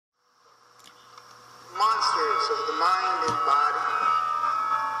struggles of the mind and body,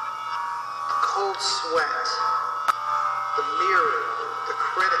 the cold sweat, the mirror, the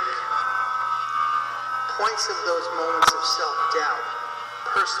critic, points of those moments of self-doubt,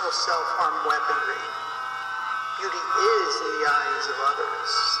 personal self-harm weaponry. Beauty is in the eyes of others,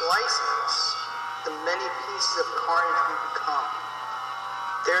 slicing us, the many pieces of carnage we become.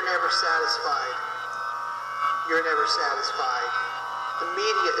 They're never satisfied. You're never satisfied. The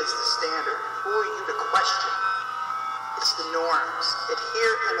media is the standard. Who are you to question? It's the norms.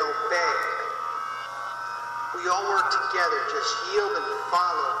 Adhere and obey. We all work together. Just yield and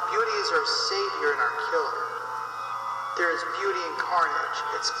follow. Beauty is our savior and our killer. There is beauty in carnage.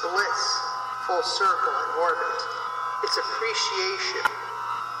 It's bliss, full circle and orbit. It's appreciation.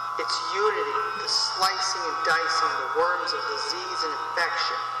 It's unity, the slicing and dicing the worms of disease and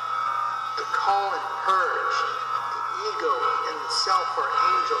infection. The call and purge. The ego and the self are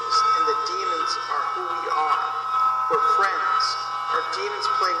angels, and the demons are who we are. We're friends. Our demons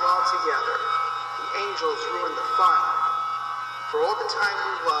play well together. The angels ruin the fun. For all the time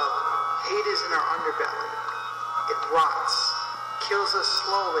we love, hate is in our underbelly. It rots, kills us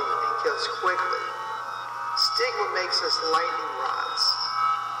slowly and kills quickly. Stigma makes us lightning rods.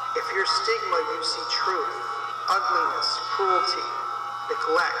 If your stigma, you see truth, ugliness, cruelty,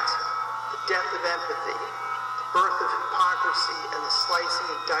 neglect, the death of empathy, the birth of hypocrisy, and the slicing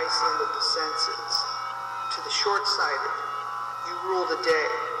and dicing of the senses. To the short-sighted, you rule the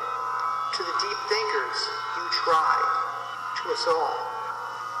day. To the deep thinkers, you tried. To us all,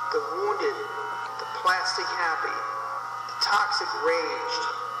 the wounded, the plastic happy, the toxic raged,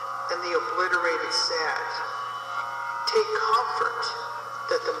 and the obliterated sad. Take comfort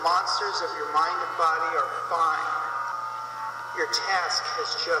that the monsters of your mind and body are fine. Your task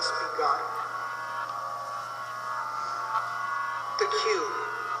has just begun. The cube.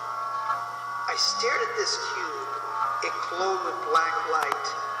 I stared at this cube. It glowed with black light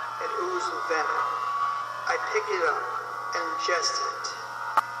and oozed with venom. I picked it up and ingested it.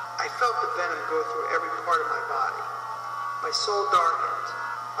 I felt the venom go through every part of my body. My soul darkened,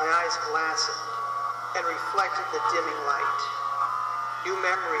 my eyes glassed, and reflected the dimming light. New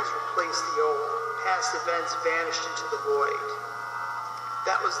memories replaced the old. Past events vanished into the void.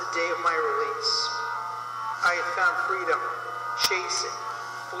 That was the day of my release. I had found freedom, chasing,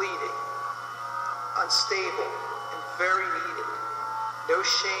 fleeting, unstable, and very needed. No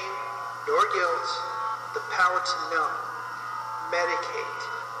shame, nor guilt, the power to numb, medicate,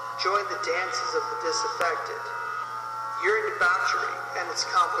 join the dances of the disaffected. Urine debauchery and its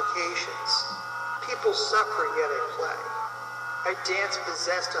complications. People suffering yet I play. I dance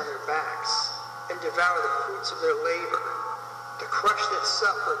possessed on their backs and devour the fruits of their labor. The crushed that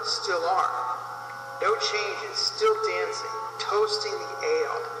suffered still are. No changes, still dancing, toasting the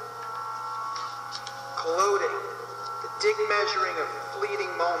ale. Gloating, the dig measuring of fleeting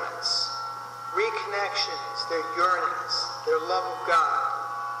moments. Reconnections, their yearnings, their love of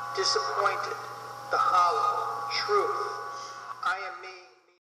God. Disappointed, the hollow, truth. I am me.